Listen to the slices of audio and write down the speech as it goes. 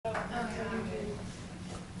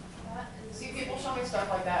stuff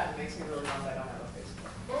like that, and it makes me really bummed I don't have a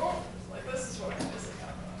Facebook. It's like, this is what I'm missing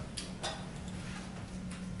out on.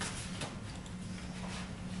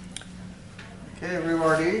 Okay,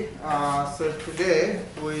 everybody. So today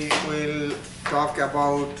we will talk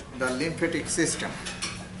about the lymphatic system.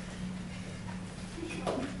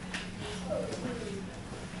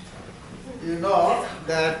 You know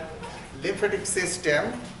that lymphatic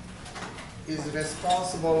system is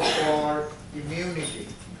responsible for immunity.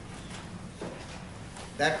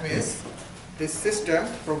 That means this system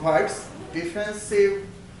provides defensive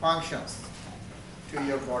functions to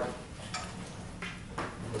your body.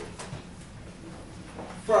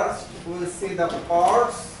 First, we will see the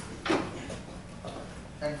parts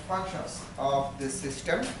and functions of this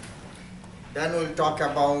system. Then we will talk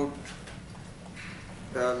about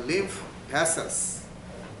the lymph vessels.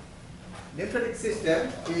 Lymphatic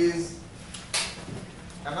system is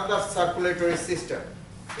another circulatory system.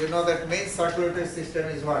 You know that main circulatory system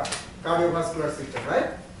is what? Cardiovascular system,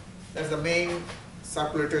 right? That's the main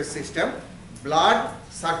circulatory system. Blood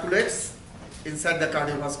circulates inside the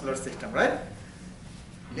cardiovascular system, right?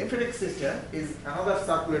 Lymphatic system is another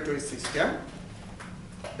circulatory system.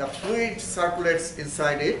 The fluid circulates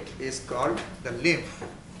inside it is called the lymph.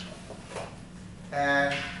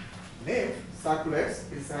 And lymph circulates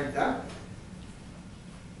inside the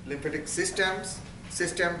lymphatic system,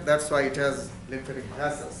 that's why it has lymphatic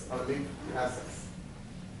vessels or lymph vessels.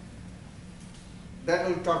 Then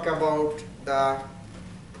we'll talk about the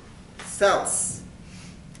cells.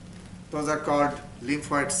 Those are called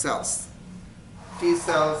lymphoid cells. T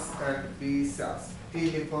cells and B cells. T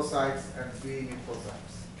lymphocytes and B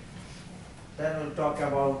lymphocytes. Then we'll talk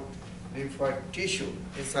about lymphoid tissue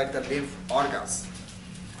inside the lymph organs.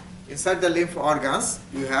 Inside the lymph organs,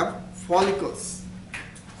 you have follicles.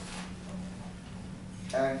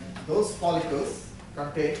 And those follicles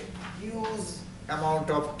contain huge amount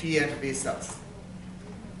of T and B cells.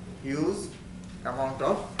 Huge amount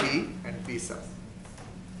of T and B cells.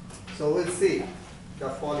 So we'll see the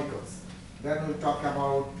follicles. Then we'll talk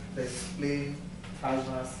about the spleen,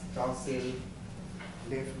 thymus, tonsil,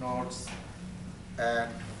 lymph nodes,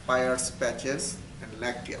 and Peyer's patches and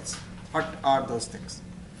lacteals. What are those things?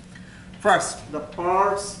 First, the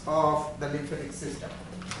parts of the lymphatic system.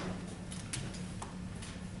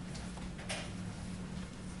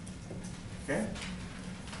 Okay.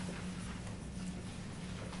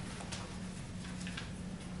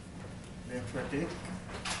 Lymphatic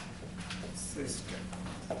system.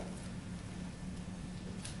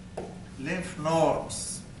 Lymph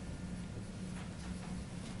nodes.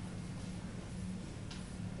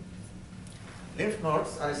 Lymph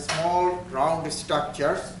nodes are small round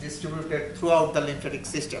structures distributed throughout the lymphatic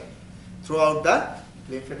system.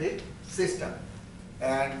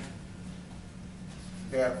 And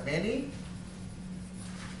there are many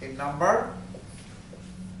in number,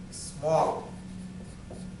 small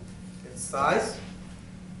in size,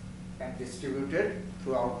 and distributed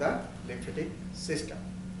throughout the lymphatic system.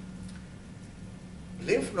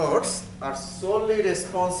 Lymph nodes are solely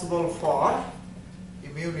responsible for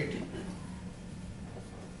immunity.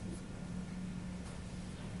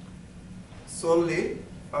 Solely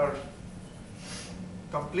or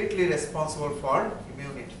completely responsible for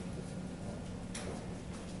immunity.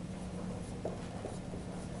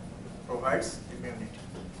 Provides immunity.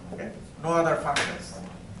 Okay? No other functions.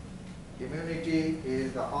 Immunity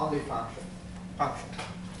is the only function.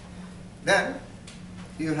 Then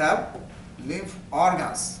you have lymph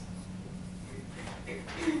organs.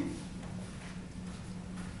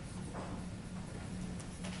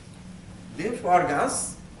 Lymph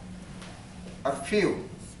organs are few,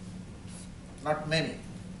 not many.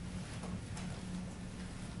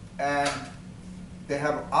 And they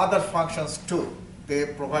have other functions too. They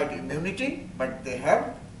provide immunity, but they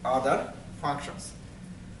have other functions.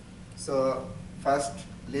 So first,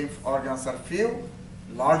 lymph organs are few,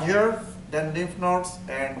 larger than lymph nodes,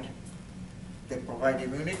 and they provide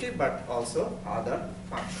immunity, but also other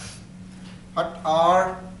functions. What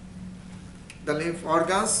are the lymph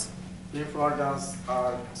organs? Lymph organs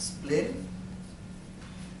are spleen,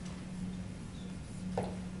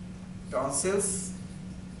 tonsils,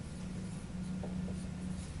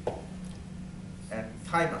 and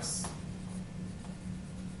thymus.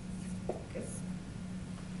 Okay.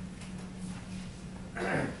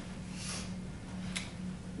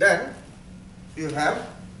 Then you have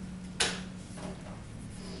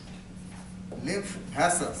lymph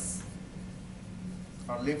vessels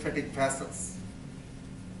or lymphatic vessels.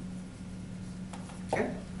 Okay.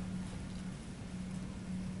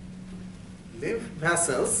 Lymph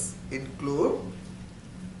vessels include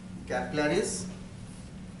capillaries,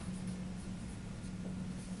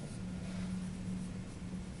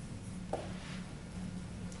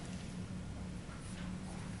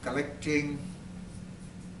 collecting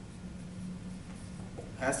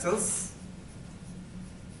vessels,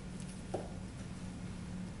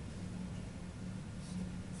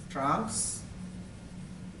 trunks,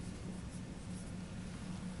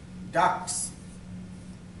 ducts.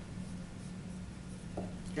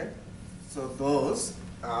 Okay, so those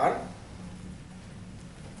are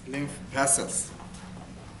lymph vessels.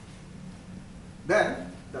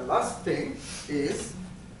 Then the last thing is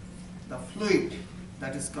the fluid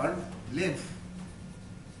that is called lymph.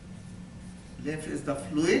 Lymph is the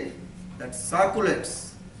fluid that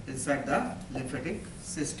circulates inside the lymphatic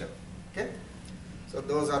system. Okay, so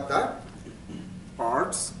those are the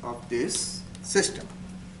parts of this system.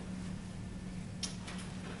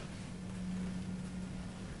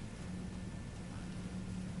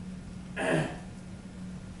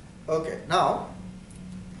 Okay, now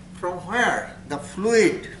from where the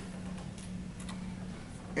fluid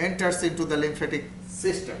enters into the lymphatic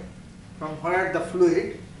system, from where the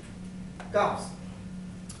fluid comes.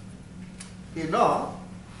 You know,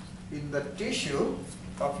 in the tissue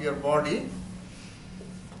of your body,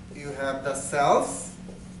 you have the cells.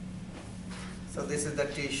 So this is the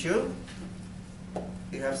tissue.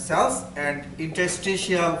 You have cells and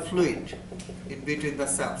interstitial fluid in between the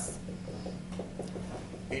cells.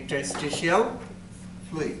 Interstitial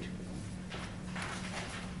fluid.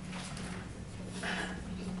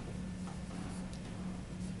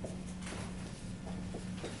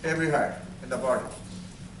 Everywhere in the body.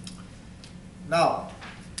 Now,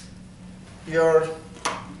 your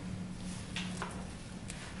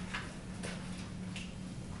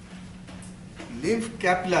lymph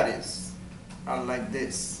capillaries are like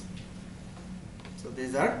this. So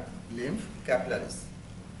these are lymph capillaries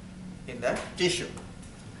in the tissue.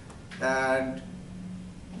 And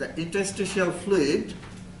the interstitial fluid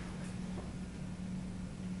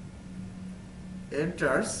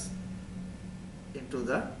enters into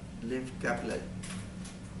the lymph capillary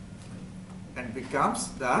and becomes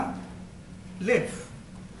the lymph.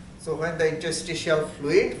 So when the interstitial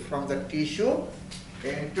fluid from the tissue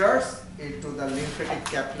enters into the lymphatic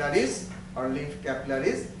capillaries or lymph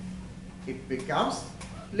capillaries, it becomes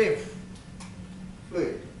lymph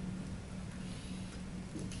fluid.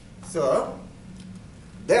 So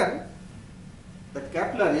then the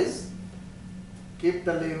capillaries keep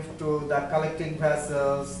the lymph to the collecting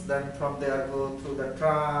vessels, then from there go through the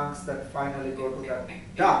trunks, then finally go to the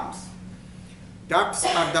ducts. Ducts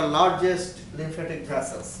are the largest lymphatic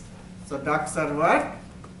vessels. So ducts are what?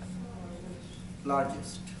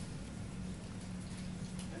 Largest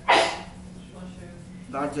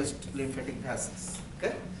lymphatic vessels.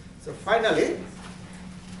 Okay. So finally,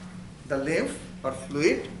 the lymph or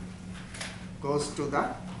fluid goes to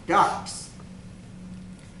the ducts.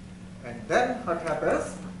 And then what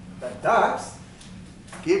happens? The ducts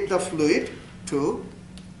give the fluid to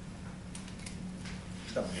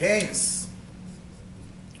the veins.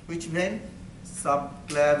 Which vein?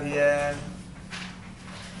 Subclavian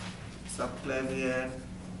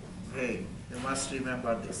vein. You must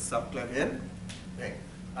remember this subclavian vein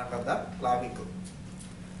under the clavicle.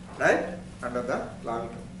 Right? Under the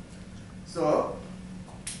clavicle. So,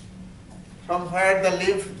 from where the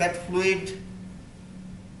lymph, that fluid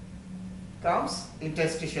comes?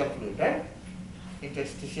 Interstitial fluid, right?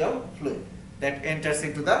 Interstitial fluid that enters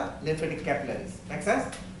into the lymphatic capillaries. Makes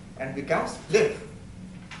sense? And becomes lymph.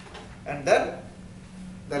 And then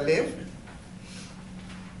the lymph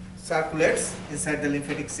circulates inside the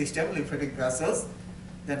lymphatic system, lymphatic vessels.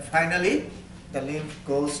 Then finally, the lymph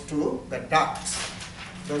goes to the ducts.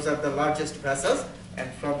 Those are the largest vessels.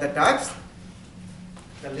 And from the ducts,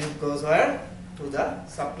 the lymph goes where? To the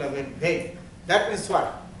subclavian vein. That means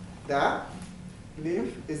what? The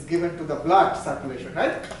lymph is given to the blood circulation,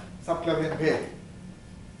 right? Subclavian vein.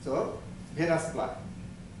 So, venous blood.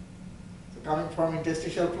 So, coming from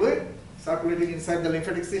interstitial fluid, circulating inside the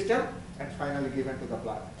lymphatic system, and finally given to the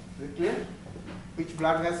blood. Is it clear? Which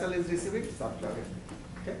blood vessel is receiving? Subclavian.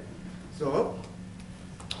 Okay. So,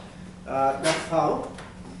 that's how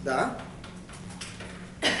the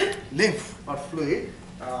lymph or fluid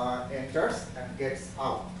enters and gets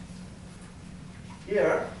out.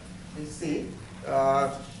 Here you see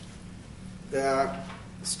the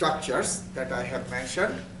structures that I have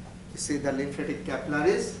mentioned. You see the lymphatic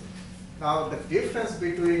capillaries. Now the difference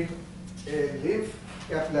between a lymph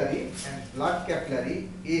capillary and blood capillary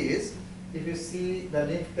is, if you see the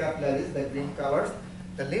lymph capillaries, the green colors,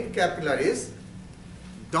 the lymph capillaries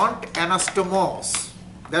don't anastomose.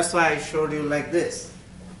 That's why I showed you like this.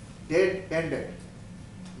 Dead-ended.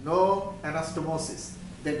 No anastomosis.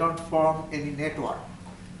 They don't form any network.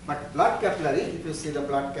 But blood capillary, if you see the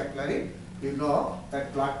blood capillary, you know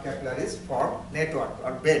that blood capillaries form network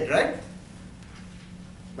or bed, right?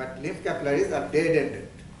 But lymph capillaries are dead-ended,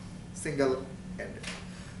 single-ended.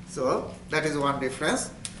 So that is one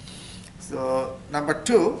difference. So number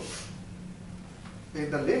two, in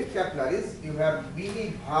the lymph capillaries you have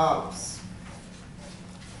mini valves,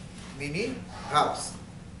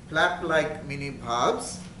 flap-like mini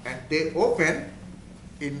valves, and they open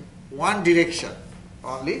in one direction,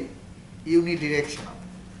 only unidirectional.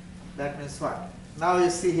 That means what? Now you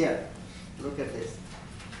see here, look at this.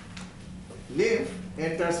 Lymph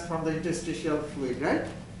enters from the interstitial fluid, right?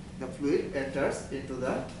 The fluid enters into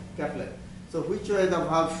the capillary. So which way the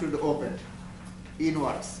valve should open?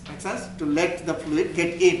 Inwards. Makes sense? To let the fluid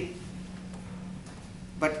get in.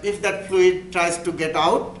 But if that fluid tries to get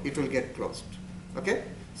out, it will get closed. Okay?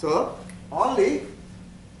 So only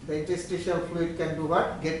the interstitial fluid can do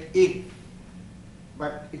what? Get in.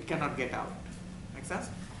 But it cannot get out. Make sense?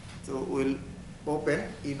 So we'll open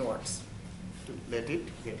inwards to let it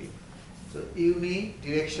get in. So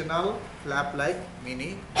unidirectional flap-like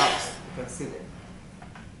mini valves. You can see that.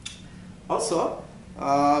 Also,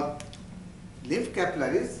 lymph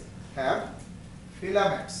capillaries have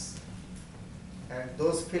filaments, and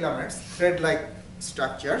those filaments, thread-like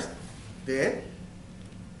structures, they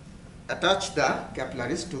attach the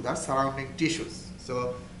capillaries to the surrounding tissues.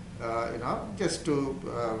 So, just to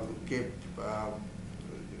give,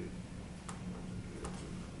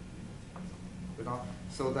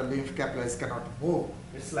 so the lymph capillaries cannot move.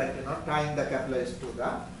 It's like, tying the capillaries to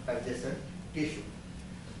the adjacent tissue,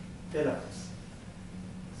 filaments.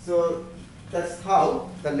 So that's how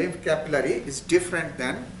the lymph capillary is different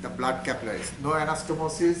than the blood capillaries. No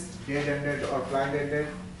anastomosis, dead-ended or blind-ended.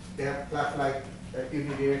 They have flap-like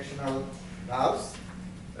unidirectional valves,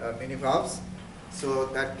 mini valves, so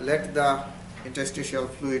that let the interstitial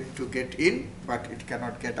fluid to get in, but it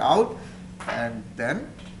cannot get out, and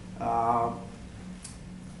then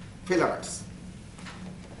filaments.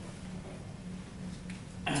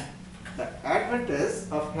 The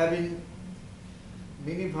advantage of having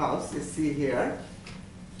mini valves is, see here,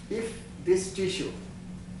 if this tissue,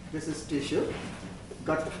 this is tissue,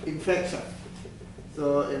 got infection,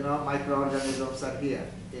 so microorganisms are here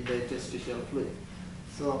in the interstitial fluid.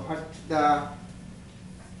 So what the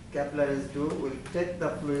capillaries do, will take the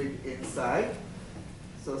fluid inside,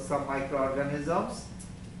 so some microorganisms,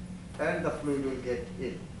 and the fluid will get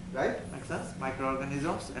in, right? Makes sense?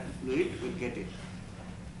 Microorganisms and fluid will get in.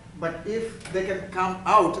 But if they can come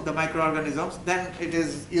out, the microorganisms, then it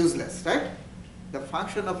is useless, right? The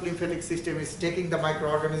function of lymphatic system is taking the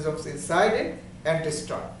microorganisms inside it and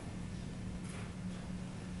destroy.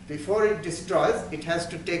 Before it destroys, it has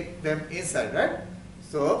to take them inside, right?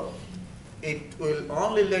 So it will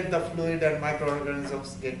only let the fluid and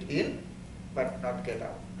microorganisms get in, but not get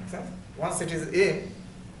out. Makes sense? Once it is in,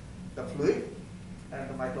 the fluid and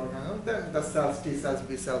the microorganisms, then the cells, T cells,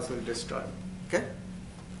 B cells will destroy. Okay?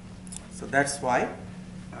 So that's why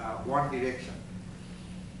one direction.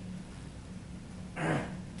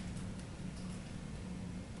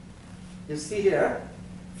 You see here,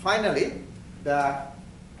 finally, the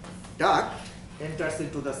duct enters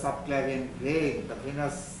into the subclavian vein, the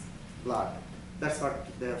venous blood. That's what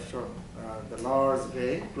they have shown, the Lawr's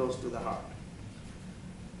vein close to the heart.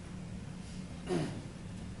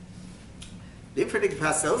 Lymphatic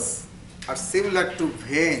vessels are similar to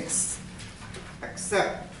veins,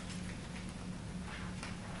 except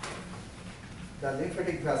the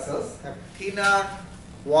lymphatic vessels have thinner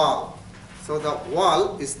wall. So the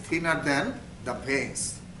wall is thinner than the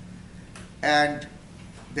veins. And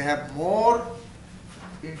they have more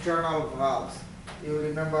internal valves. You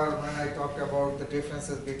remember when I talked about the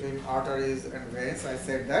differences between arteries and veins, I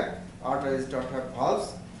said that arteries don't have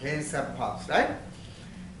valves, veins have valves, right?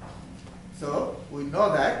 So we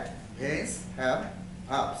know that veins have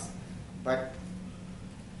valves, but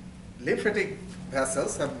lymphatic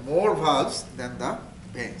vessels have more valves than the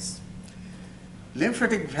veins.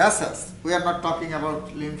 Lymphatic vessels, we are not talking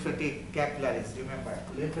about lymphatic capillaries, remember.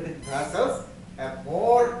 Lymphatic vessels have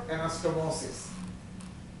more anastomosis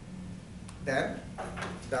than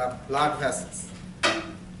the blood vessels.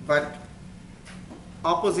 But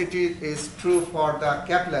opposite is true for the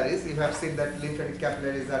capillaries. You have seen that lymphatic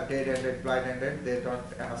capillaries are dead-ended, blind-ended, they don't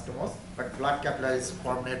anastomose, but blood capillaries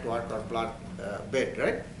form network or blood bed,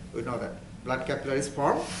 right? We know that. Blood capillaries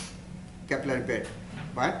form capillary bed,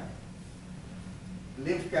 but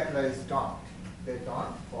lymph capillaries don't. They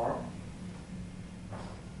don't form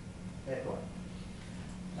network.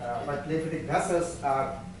 But lymphatic vessels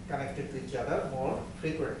are connected to each other more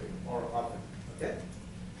frequently, more often. Okay.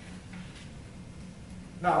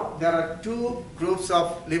 Now, there are two groups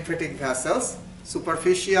of lymphatic vessels,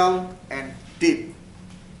 superficial and deep.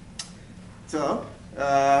 So,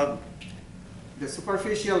 the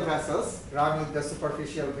superficial vessels run with the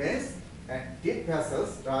superficial veins and deep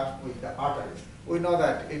vessels run with the arteries. We know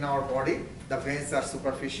that in our body, the veins are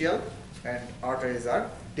superficial and arteries are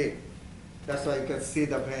deep. That's why you can see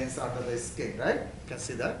the veins under the skin, right? You can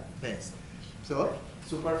see the veins. So,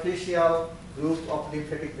 superficial group of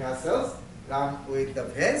lymphatic vessels run with the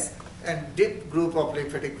veins and deep group of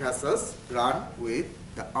lymphatic vessels run with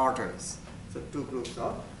the arteries. So, two groups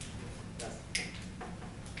of vessels.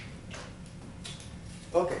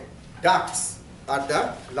 Okay, ducts are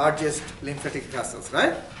the largest lymphatic vessels,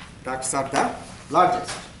 right? Ducts are the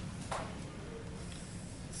largest.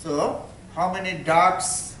 So, how many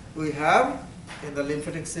ducts we have in the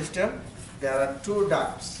lymphatic system? There are two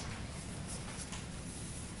ducts.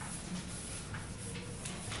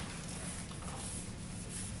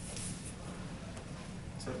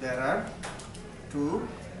 So, there are two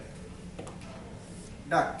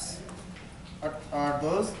ducts. What are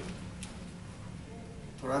those?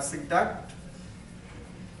 Thoracic duct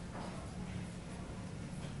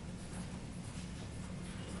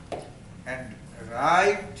and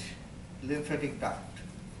right lymphatic duct.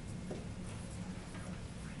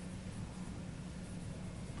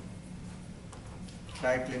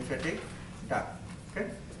 Right lymphatic duct.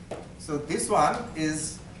 Okay. So this one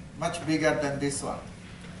is much bigger than this one.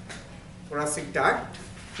 Thoracic duct,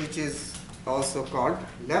 which is also called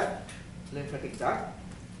left lymphatic duct,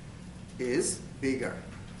 is bigger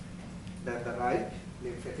than the right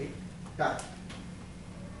lymphatic duct.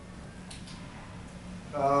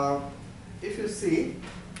 If you see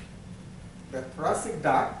the thoracic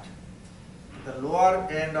duct, the lower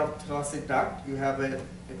end of thoracic duct, you have an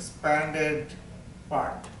expanded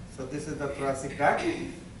part. So this is the thoracic duct,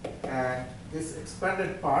 and this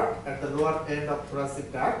expanded part at the lower end of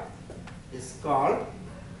thoracic duct is called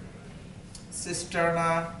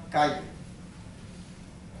cisterna chyli.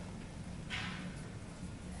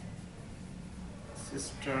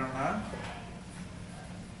 Cisterna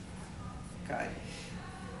chyli.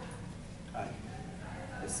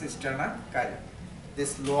 Cisterna chyli.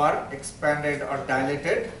 This lower expanded or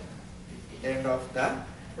dilated end of the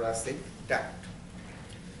thoracic duct.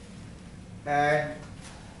 And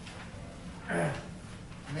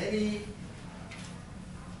many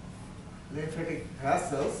lymphatic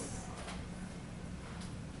vessels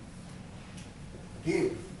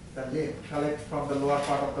give the lymph, collect from the lower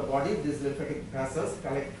part of the body. These lymphatic vessels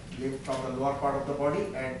collect lymph from the lower part of the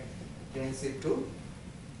body and drains it to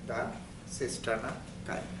the cisterna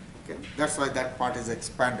chyli. Okay? That's why that part is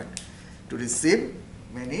expanded to receive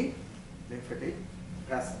many lymphatic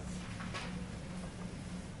vessels.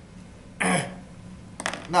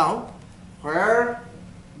 Now, where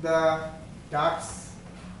the ducts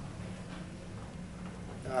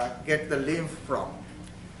get the lymph from?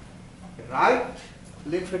 Right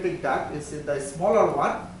lymphatic duct is in the smaller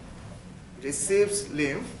one, receives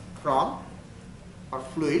lymph from or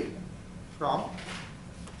fluid from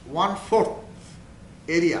 1/4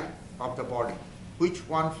 area of the body. Which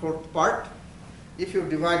 1/4 part? If you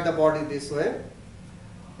divide the body this way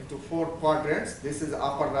into 4 quadrants, this is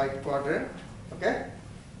upper right quadrant, okay?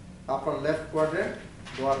 Upper left quadrant,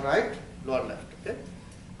 lower right, lower left, okay?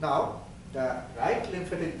 Now, the right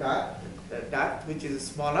lymphatic duct, the duct which is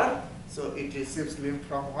smaller, so it receives lymph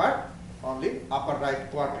from what? Only upper right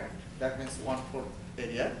quadrant. That means 1/4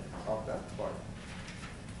 area of the body.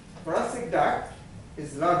 Thoracic duct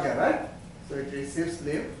is larger, right? So it receives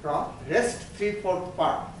lymph from rest 3/4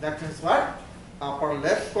 part. That means what? Upper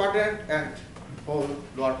left quadrant and whole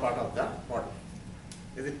lower part of the body.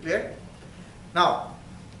 Is it clear? Now,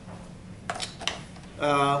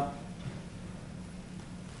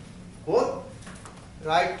 both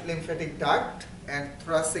right lymphatic duct and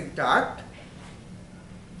thoracic duct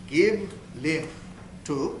give lymph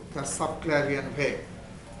to the subclavian vein.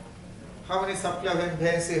 How many subclavian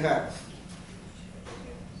veins you have?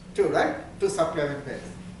 2, right? 2 subclavian veins.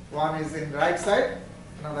 One is in right side,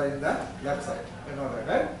 another in the left side. You know that,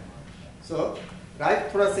 right? So,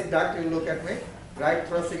 right thoracic duct, you look at me. Right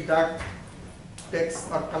thoracic duct takes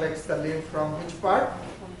or collects the lymph from which part?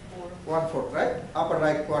 1/4, right? Upper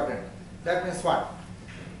right quadrant. That means what?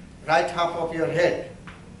 Right half of your head,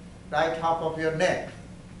 right half of your neck,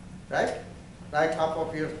 right? Right half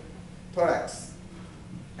of your thorax,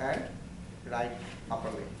 and right upper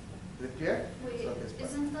limb. Is it clear? Wait, So this part.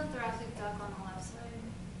 isn't the thoracic duct on the left side?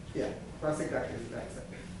 Yeah, thoracic duct is right side.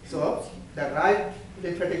 So the right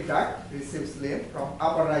lymphatic duct receives lymph from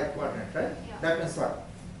upper right quadrant, right? Yeah. That means what?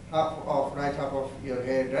 Right half of your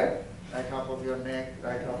head, right? right half of your neck,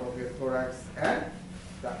 right half of your thorax, and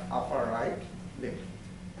the upper right limb.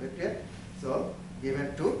 Okay? So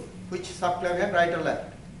given to which subclavian, right or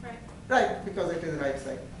left? Right. Right, because it is right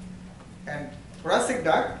side. And thoracic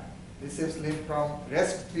duct receives lymph from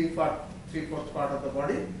rest three-fourths part of the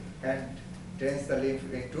body and drains the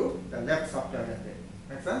lymph into the left subclavian vein.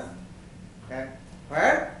 Make sense? And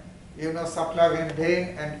where you know subclavian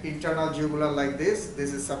vein and internal jugular like this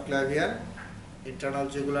is subclavian, internal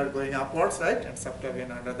jugular going upwards, right, and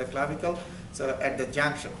subclavian under the clavicle. So at the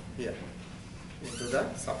junction here into the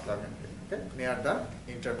subclavian vein, okay, near the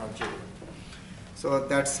internal jugular. So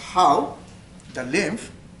that's how the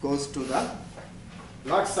lymph goes to the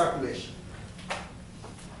blood circulation.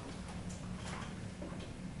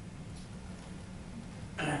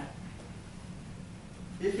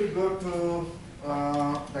 If you go to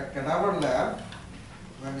the cadaver lab,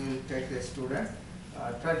 when you take the student,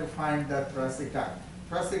 try to find the thoracic duct.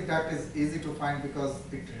 Thoracic duct is easy to find because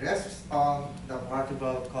it rests on the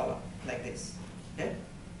vertebral column like this. Okay,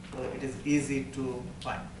 so it is easy to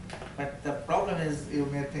find. But the problem is, you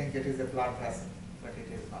may think it is a blood vessel, but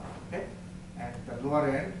it is not. Okay, and the lower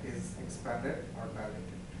end is expanded or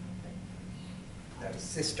dilated. Okay? That is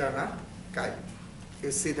cisterna chyli.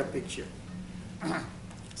 You see the picture.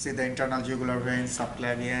 See the internal jugular vein,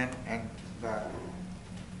 subclavian, and the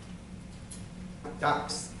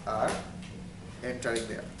ducts are entering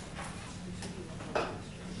there.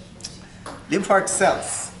 Lymphoid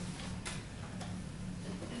cells.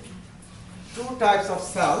 Two types of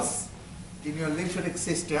cells in your lymphatic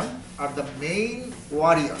system are the main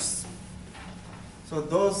warriors. So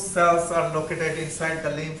those cells are located inside the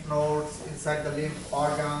lymph nodes, inside the lymph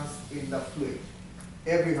organs, in the fluid,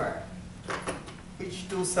 everywhere. Which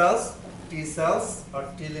two cells? T cells or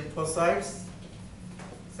T lymphocytes,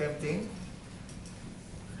 same thing.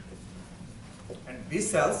 And B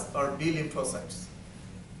cells or B lymphocytes.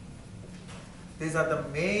 These are the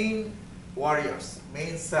main warriors,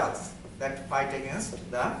 main cells that fight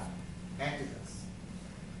against the antigens.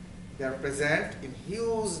 They are present in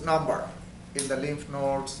huge number in the lymph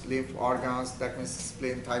nodes, lymph organs, that means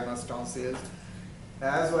spleen, thymus, tonsils,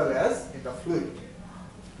 as well as in the fluid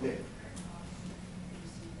lymph.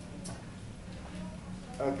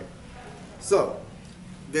 Okay, so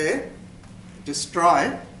they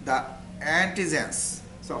destroy the antigens.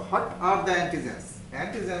 So what are the antigens?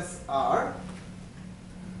 Antigens are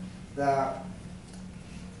the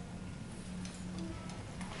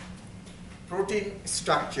protein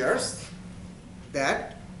structures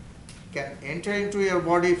that can enter into your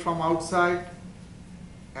body from outside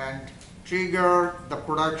and trigger the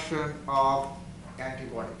production of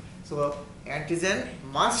antibody. So antigen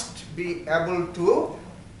must be able to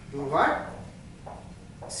do what?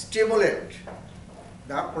 Stimulate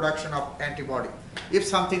the production of antibody. If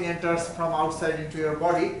something enters from outside into your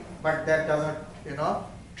body, but that doesn't,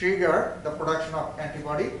 trigger the production of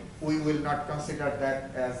antibody, we will not consider that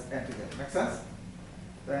as antigen. Make sense?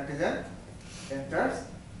 The antigen enters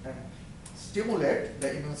and stimulate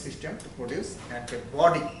the immune system to produce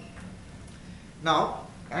antibody. Now,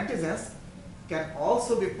 antigens can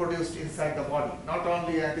also be produced inside the body. Not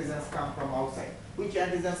only antigens come from outside. Which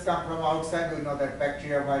antigens come from outside? We know that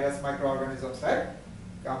bacteria, virus, microorganisms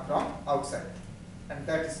come from outside. And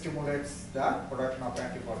that stimulates the production of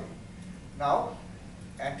antibody. Now,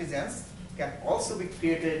 antigens can also be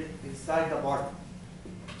created inside the body.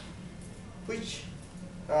 Which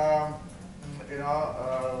are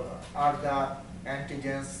the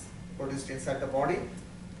antigens produced inside the body?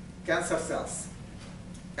 Cancer cells,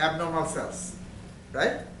 abnormal cells,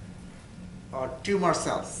 right? Or tumor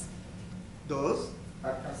cells. Those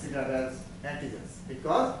are considered as antigens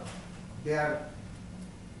because they are,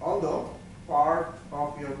 although part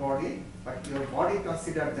of your body, but your body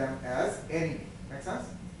considers them as enemy. Make sense?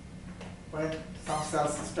 When some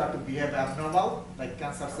cells start to behave abnormal, like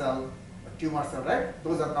cancer cell or tumor cell, right?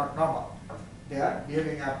 Those are not normal. They are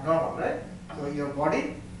behaving abnormal, right? So your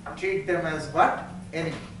body treat them as what?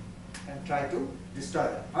 Enemy, and try to destroy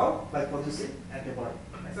them. How? By producing antibody.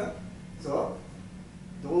 Make sense? So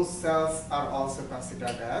those cells are also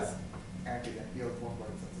considered as antigen, your own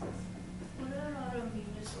body cells. What are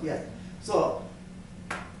autoimmune disorders? Yes. So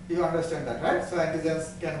you understand that, right? So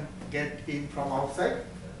antigens can get in from outside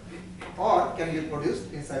or can be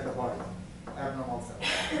produced inside the body, abnormal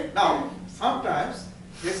cells. Now, sometimes,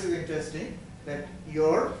 this is interesting, that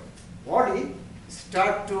your body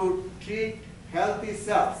start to treat healthy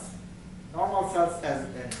cells, normal cells as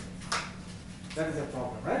enemy. That is a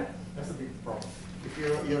problem, right? That's a big problem. If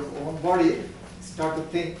your own body start to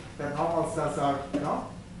think that normal cells are,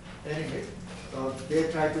 enemies, so they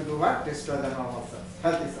try to do what? Destroy the normal cells,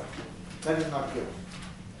 healthy cells. That is not good.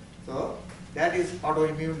 So that is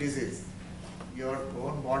autoimmune disease. Your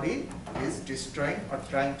own body is destroying or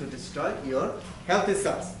trying to destroy your healthy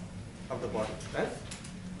cells of the body, right?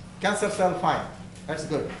 Cancer cell, fine, that's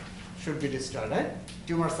good, should be destroyed, right?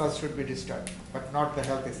 Tumor cells should be destroyed, but not the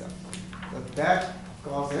healthy cells. So that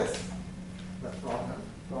causes the problem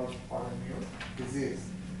called autoimmune disease.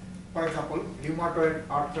 For example, rheumatoid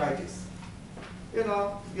arthritis. You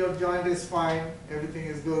know, your joint is fine, everything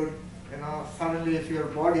is good. You know, suddenly if your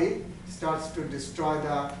body starts to destroy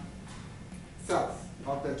the cells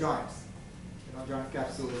of the joints, you know, joint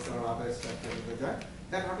capsules or other structures of the joint,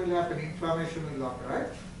 then what will happen? Inflammation will occur, right?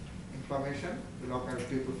 Inflammation will occur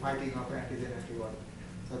due to fighting of antigen antibody.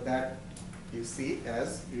 So that you see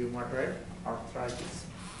as rheumatoid arthritis.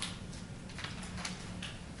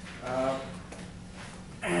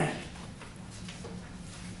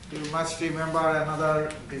 You must remember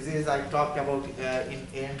another disease I talked about in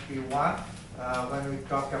ANP1 when we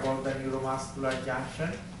talked about the neuromuscular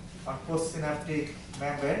junction. On postsynaptic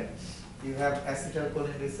membrane, you have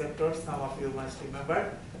acetylcholine receptors, some of you must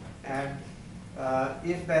remember. And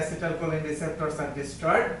if the acetylcholine receptors are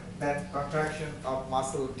destroyed, then contraction of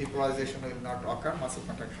muscle depolarization will not occur, muscle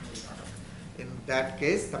contraction will not occur. In that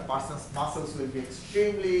case, the person's muscles will be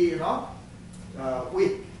extremely,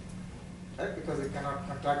 weak, right? Because it cannot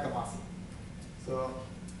contract the muscle. So,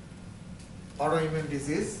 autoimmune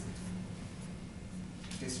disease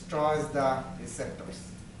destroys the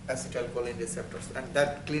receptors, acetylcholine receptors, and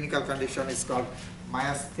that clinical condition is called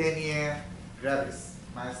myasthenia gravis.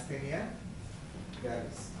 Myasthenia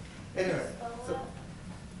gravis. Anyway, so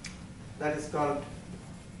that is called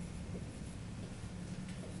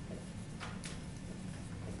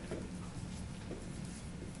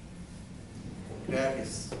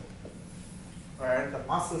gravis, where the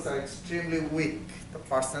muscles are extremely weak. The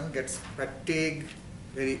person gets fatigued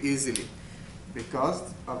very easily because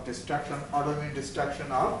of destruction, autoimmune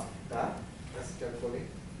destruction of the acetylcholine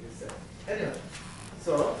receptor. Anyway,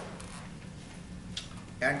 so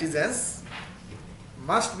antigens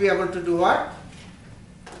must be able to do what?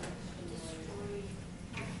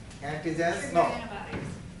 Antigens, no.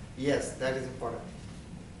 Yes, that is important.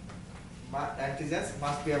 Antigens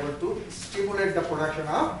must be able to stimulate the production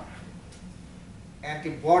of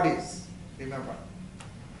antibodies. Remember,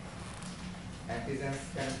 antigens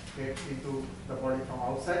can get into the body from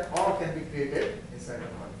outside or can be created inside the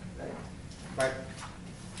body, right? But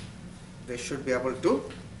they should be able to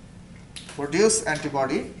produce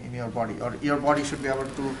antibody in your body, or your body should be able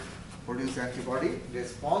to produce antibody in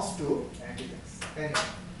response to antigens. Anyway,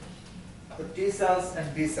 so T cells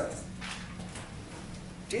and B cells.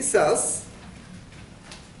 T cells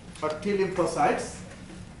or T lymphocytes,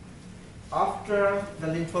 after the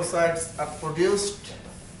lymphocytes are produced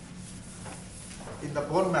in the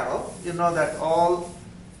bone marrow, you know that all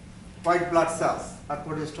white blood cells are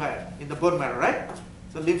produced where? In the bone marrow, right?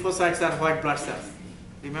 So lymphocytes are white blood cells.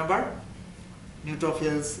 Remember?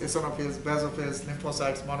 Neutrophils, eosinophils, basophils,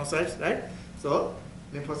 lymphocytes, monocytes, right? So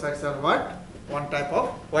lymphocytes are what? One type of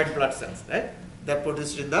white blood cells, right? They're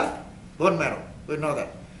produced in the bone marrow. We know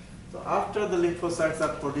that. So after the lymphocytes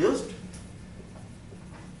are produced,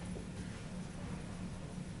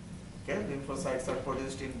 okay, lymphocytes are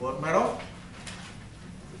produced in bone marrow.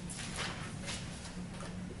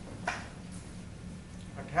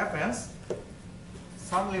 What happens?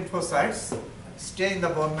 Some lymphocytes stay in the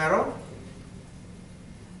bone marrow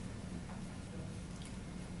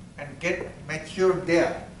and get matured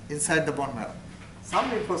there inside the bone marrow. Some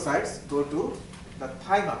lymphocytes go to the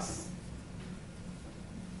thymus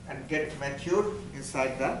and get matured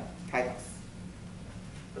inside the thymus.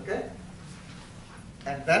 Okay?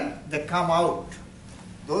 And then they come out.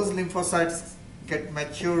 Those lymphocytes get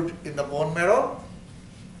matured in the bone marrow,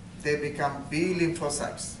 they become B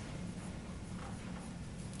lymphocytes.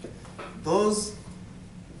 Those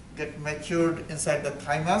get matured inside the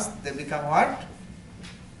thymus, they become what?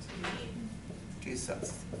 T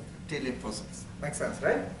cells, T lymphocytes. Makes sense,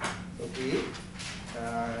 right? So B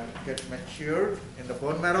get matured in the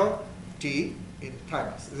bone marrow, T in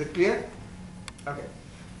thymus. Is it clear? Okay.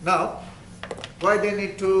 Now, why they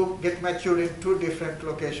need to get matured in two different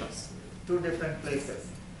locations, two different places?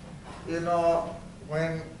 You know,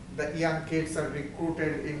 when the young kids are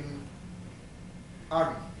recruited in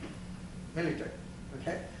army, military,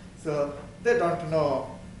 okay? So they don't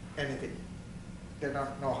know anything. They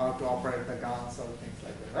don't know how to operate the guns or things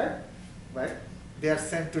like that, right? Right? They are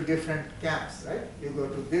sent to different camps, right? You go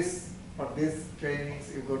to this for these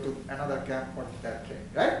trainings, you go to another camp for that training,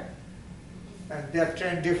 right? And they are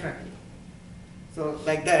trained differently. So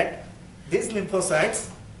like that, these lymphocytes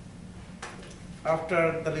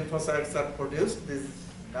after the lymphocytes are produced, these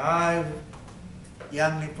naive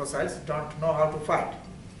young lymphocytes don't know how to fight.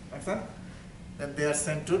 Understand? Then they are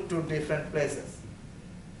sent to two different places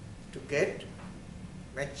to get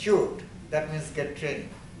matured. That means get training.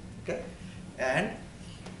 Okay? And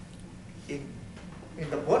in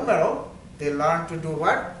the bone marrow, they learn to do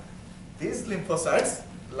what? These lymphocytes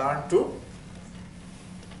learn to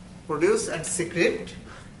produce and secrete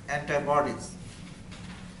antibodies.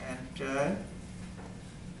 Antibodies.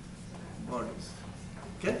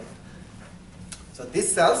 Okay? So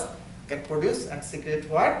these cells can produce and secrete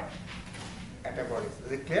what? Antibodies.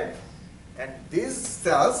 Is it clear? And these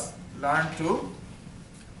cells learn to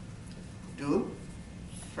do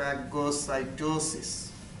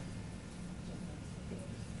phagocytosis.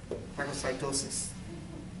 Phagocytosis.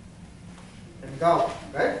 And go,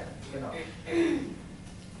 right? You know.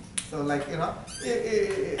 So like, you know,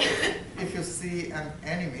 if you see an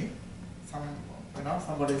enemy,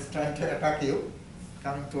 somebody is trying to attack you,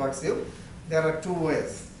 coming towards you, there are two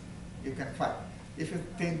ways you can fight. If you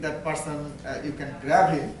think that person, you can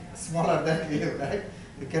grab him, smaller than you, right?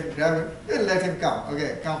 You can grab him, you let him come.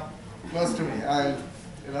 Okay, come close to me. I'll,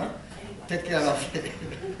 take care of it.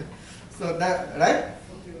 So that, right?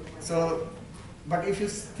 So, but if you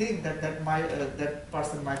think that that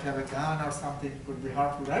person might have a gun or something, could be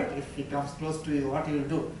harmful, right? If he comes close to you, what you will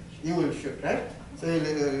do? You will shoot, right? So you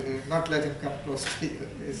will not let him come close to you.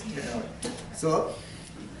 So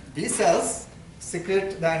these cells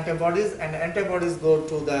secrete the antibodies, and antibodies go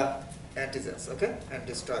to the antigens, okay, and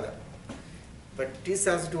destroy them. But T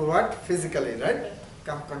cells do what? Physically, right?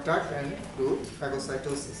 Come contact and do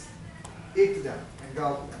phagocytosis. Eat them,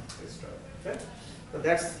 engulf them, destroy them. Okay? So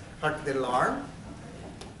that's what they learn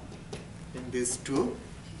in these two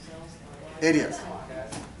areas.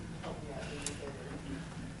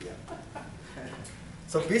 Yeah.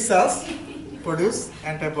 So B cells produce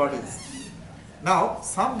antibodies. Now,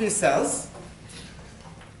 some B cells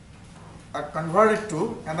are converted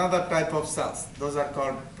to another type of cells. Those are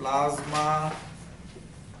called plasma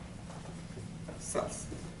cells.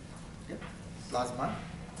 Okay? Plasma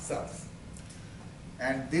cells.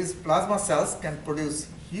 And these plasma cells can produce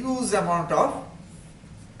huge amount of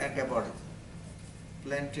antibodies.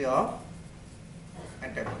 Plenty of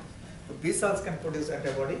antibodies. So B cells can produce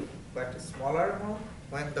antibody, but smaller amount.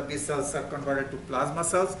 When the B cells are converted to plasma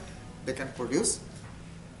cells, they can produce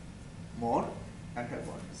more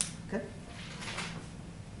antibodies. Okay?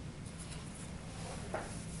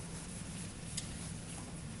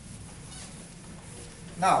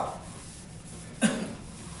 Now,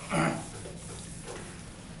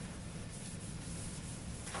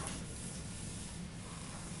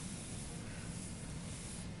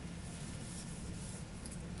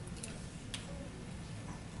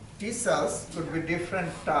 T cells could be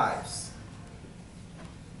different types.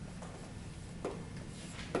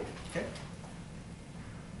 Okay?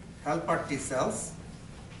 Helper T cells,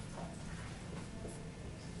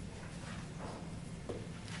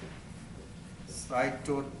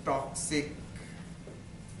 cytotoxic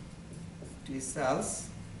T cells,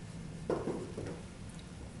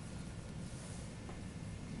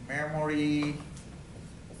 memory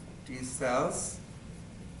T cells,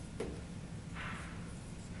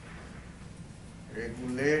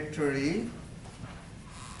 regulatory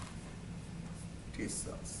T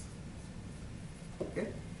cells. Okay,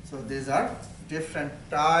 so these are different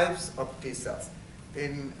types of T cells.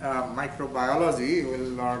 In microbiology, you will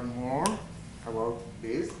learn more about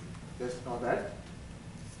this. Just know that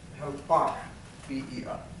helper,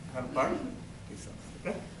 P-E-R, helper T cells.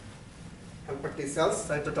 Okay, helper T cells,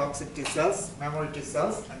 cytotoxic T cells, memory T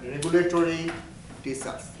cells, and regulatory T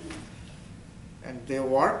cells, and they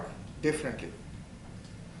work differently.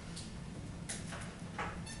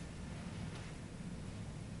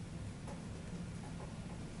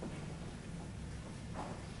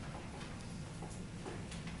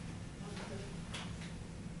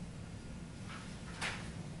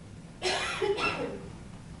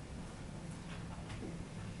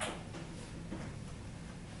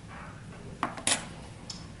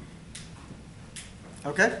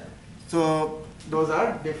 Okay, so those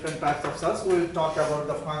are different types of cells. We will talk about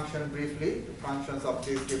the function briefly, the functions of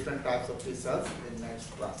these different types of T cells in next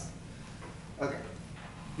class. Okay,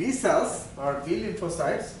 B cells or B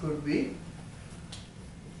lymphocytes could be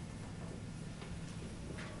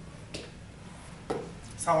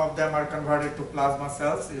some of them are converted to plasma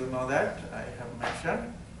cells, you know that, I have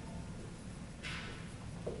mentioned.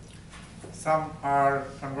 Some are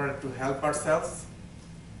converted to helper cells.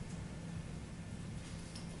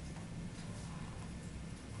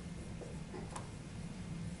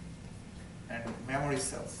 And memory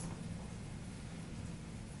cells.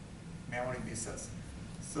 memory B cells.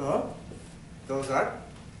 So those are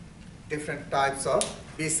different types of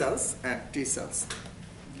B cells and T cells.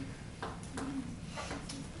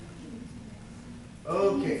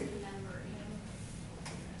 Okay.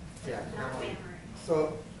 Yeah. Memory.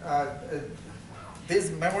 So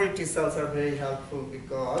these memory T cells are very helpful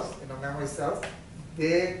because memory cells,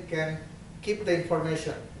 they can keep the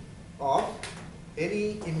information of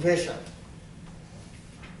any invasion.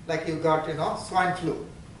 Like you got swine flu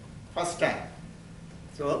first time.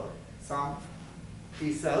 So some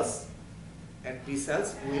T cells and B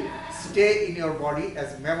cells will stay in your body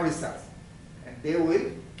as memory cells, and they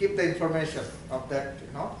will keep the information of that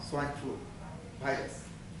swine flu virus.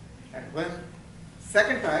 And when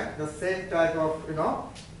second time the same type of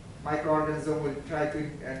microorganism will try to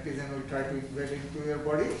antigen will try to invade into your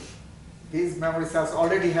body, these memory cells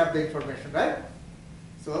already have the information, right?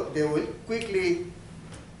 So they will quickly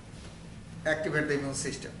activate the immune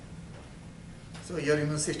system. So your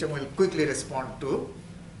immune system will quickly respond to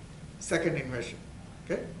second invasion.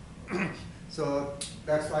 Okay. So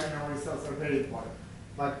that's why memory cells are very important.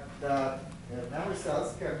 But the memory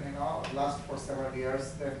cells can last for several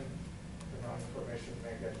years. Then information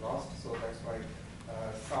may get lost. So that's why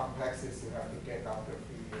some vaccines you have to take after a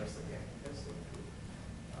few years again. Okay? So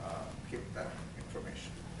to keep that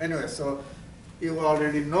information. Anyway, so you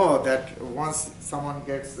already know that once someone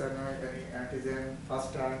gets any antigen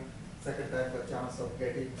first time, second time the chance of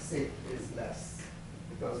getting sick is less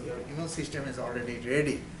because your immune system is already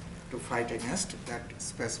ready to fight against that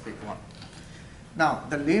specific one. Now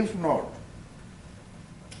the lymph node.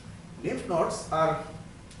 Lymph nodes are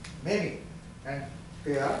many and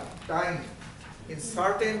they are tiny. In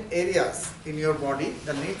certain areas in your body,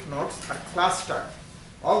 the lymph nodes are clustered.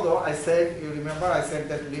 Although I said, you remember I said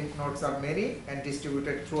that lymph nodes are many and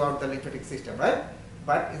distributed throughout the lymphatic system, right?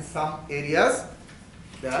 But in some areas,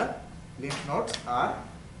 the lymph nodes are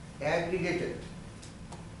aggregated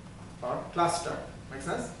or clustered. Make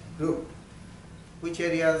sense? Group. Which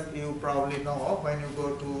areas you probably know when you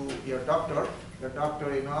go to your doctor,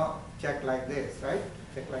 check like this, right?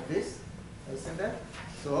 Check like this. Have you seen that?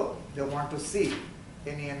 So they want to see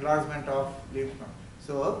any enlargement of lymph node.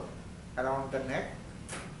 So around the neck,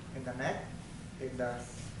 in the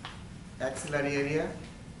axillary area,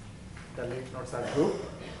 the lymph nodes are grouped,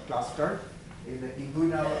 clustered. In the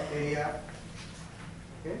inguinal area,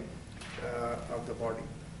 okay, of the body,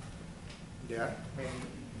 they are many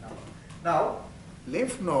now. Now,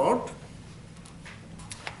 lymph node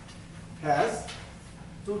has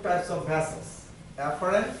two types of vessels,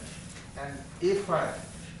 afferent and efferent.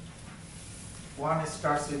 One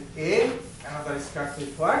starts with A, another starts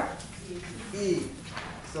with what? E.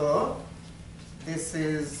 So this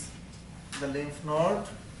is the lymph node,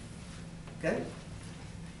 okay?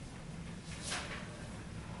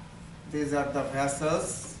 These are the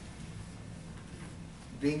vessels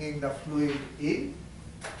bringing the fluid in.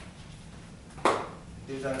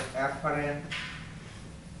 These are afferent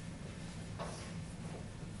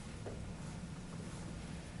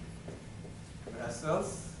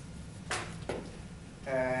vessels,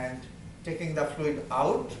 and taking the fluid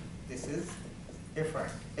out, this is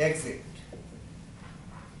efferent, exit.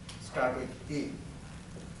 Start with E.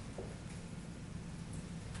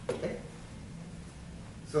 Okay.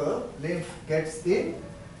 So lymph gets in,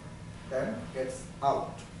 then gets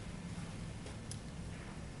out.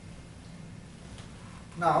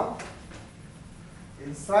 Now,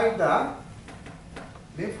 inside the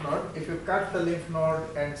lymph node, if you cut the lymph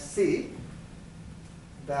node and see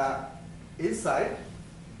the inside,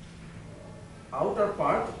 outer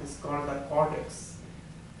part is called the cortex.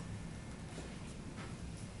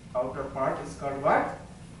 Outer part is called what?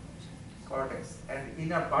 Cortex. And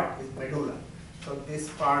inner part is medulla. So this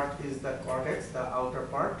part is the cortex, the outer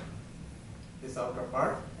part. This outer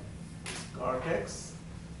part is cortex,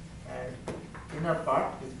 and inner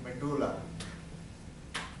part is medulla.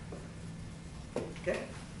 Okay.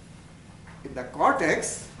 In the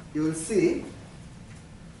cortex, you will see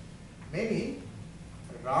many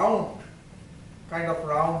round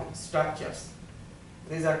structures.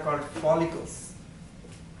 These are called follicles.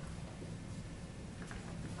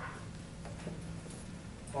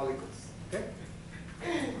 Follicles. Okay.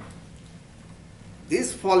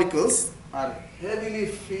 These follicles are heavily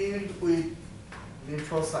filled with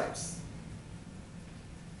lymphocytes.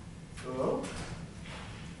 So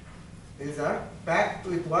these are packed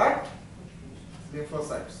with what?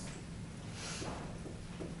 Lymphocytes.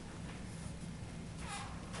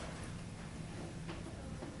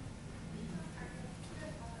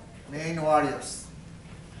 Main warriors.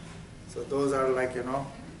 So those are like,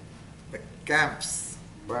 the camps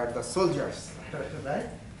where the soldiers, right?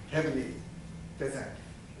 heavily present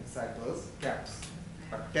inside those camps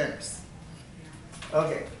or tents.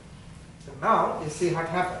 Okay, so now you see what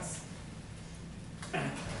happens.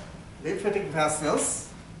 Lymphatic vessels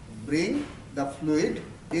bring the fluid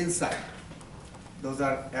inside. Those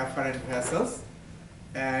are afferent vessels,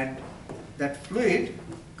 and that fluid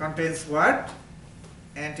contains what?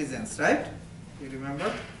 Antigens, right? You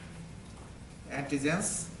remember?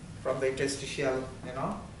 Antigens from the interstitial,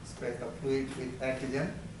 space, the fluid with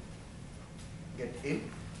antigen get in.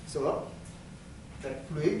 So that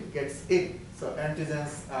fluid gets in. So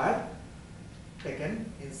antigens are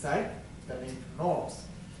taken inside the lymph nodes.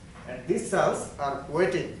 And these cells are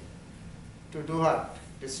waiting to do what?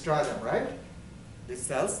 Destroy them, right? These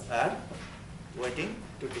cells are waiting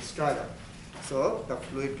to destroy them. So the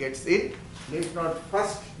fluid gets in. Lymph node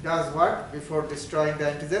first does what? Before destroying the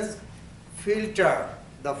antigens? Filter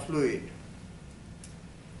the fluid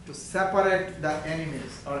to separate the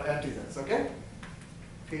enemies or antigens, okay?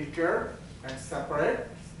 Filter and separate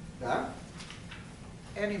the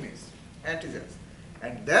enemies, antigens.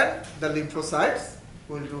 And then the lymphocytes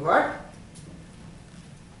will do what?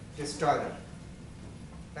 Destroy them.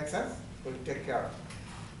 Make sense? Will take care of it.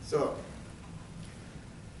 So,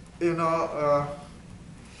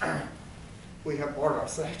 we have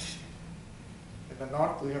borders, right? In the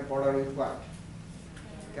north, we have border with what?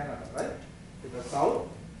 Canada, right? In the south,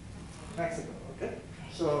 Mexico, okay?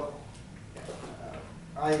 So,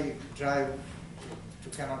 I drive to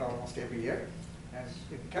Canada almost every year. And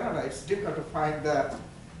in Canada, it's difficult to find the,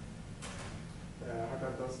 what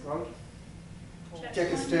are those called?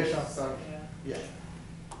 Check stations or, yeah,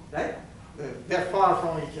 right? They're far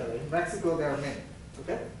from each other. In Mexico, there are many,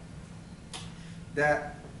 okay?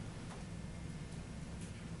 The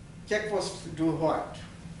checkposts do what?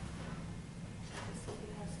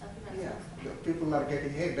 Yeah, the people are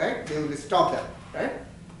getting in, right? They will stop them, right?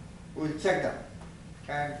 We'll check them.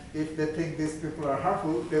 And if they think these people are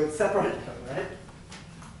harmful, they will separate them, right?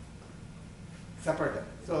 Separate them.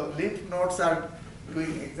 So lymph nodes are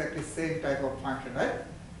doing exactly the same type of function, right?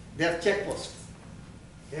 They are checkposts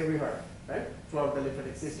everywhere, right? Throughout the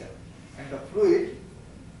lymphatic system. And the fluid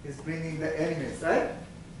is bringing the enemies, right?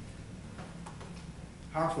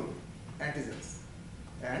 Harmful antigens.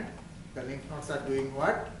 And the lymph nodes are doing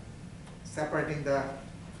what? Separating the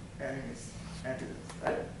enemies, antigens,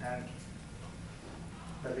 right? And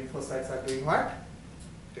the lymphocytes are doing what?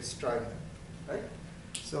 Destroying them, right?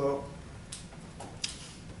 So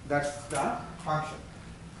that's the function.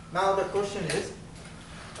 Now the question is,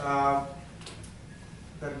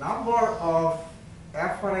 the number of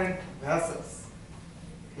afferent vessels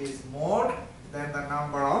is more than the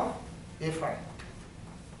number of efferent.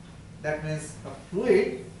 That means the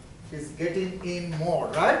fluid is getting in more,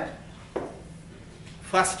 right?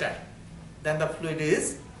 Faster than the fluid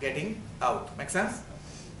is getting out. Make sense?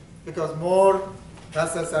 Because more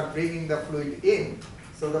vessels are bringing the fluid in,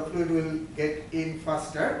 so the fluid will get in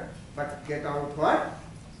faster, but get out what?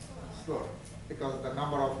 Slower, because the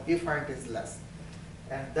number of efferent is less.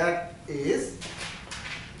 And that is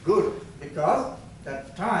good, because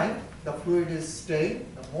that time the fluid is staying,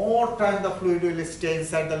 the more time the fluid will stay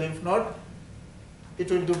inside the lymph node,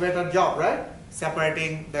 it will do better job, right?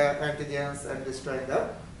 Separating the antigens and destroying the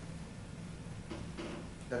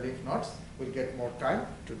lymph nodes will get more time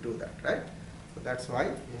to do that, right? So that's why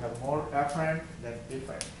you have more afferent than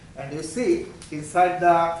efferent. And you see inside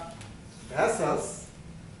the vessels,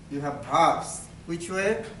 you have valves. Which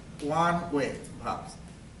way? One way valves.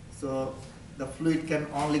 So the fluid can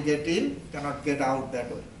only get in, cannot get out that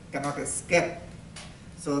way, cannot escape.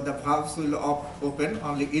 So the valves will open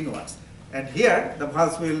only inwards. And here the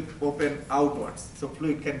valves will open outwards. So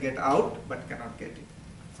fluid can get out but cannot get in.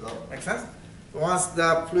 So make sense? Once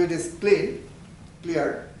the fluid is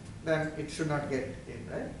clear, then it should not get in,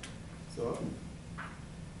 right? So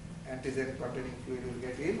antigen containing fluid will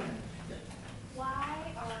get in. Why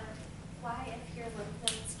if your lymph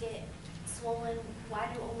nodes get swollen, why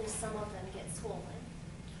do only some of them get swollen?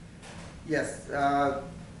 Yes,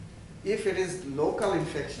 if it is local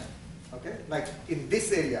infection, okay, like in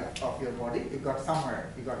this area of your body, you got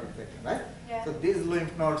infection, right? Yeah. So these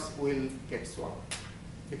lymph nodes will get swollen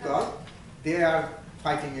because they are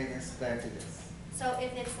fighting against the antigens. So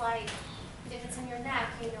if it's in your neck,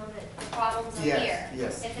 you know that the problem's are Yes, here.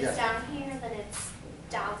 yes, If it's yes. down here, then it's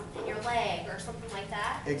down in your leg or something like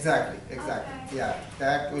that? Exactly. Okay. Yeah,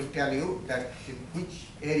 that will tell you that in which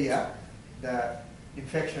area the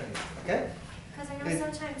infection is, okay? Because I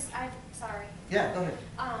know sometimes, sorry. Yeah, go ahead.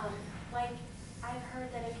 Like I've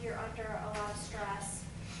heard that if you're under a lot of stress,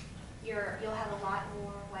 you'll have a lot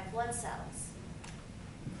more white blood cells.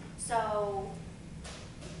 So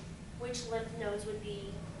which lymph nodes would be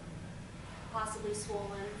possibly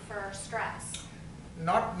swollen for stress?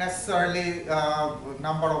 Not necessarily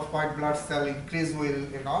number of white blood cell increase will,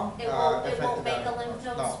 It won't affect make the, a lymph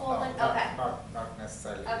node no, swollen? No, Okay. not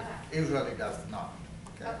necessarily. Okay. Usually does not,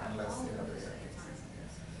 okay, Okay. unless you have a.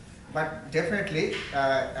 But definitely,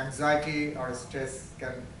 anxiety or stress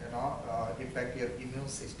can, impact your immune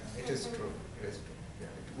system. It is true. It is true. Yeah,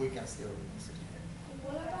 we can see your immune system.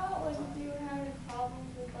 What about like if you were having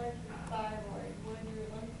problems with like your thyroid? Would your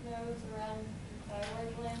lymph nodes around your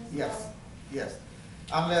thyroid glands? Yes, yes.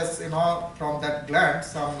 Unless, from that gland,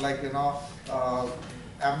 some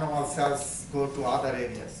abnormal cells go to other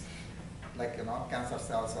areas, like, cancer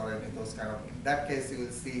cells or any of those kind of, in that case you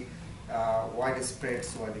will see widespread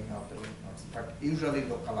swelling of the lymph nodes, but usually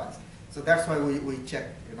localized. So that's why we check,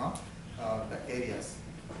 the areas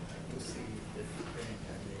to see if any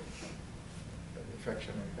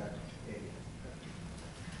infection in that area.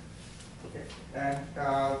 Okay. And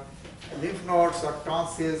lymph nodes or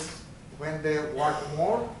tonsils, when they work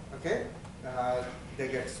more, okay, they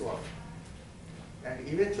get swollen. And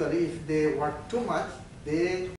eventually, if they work too much, they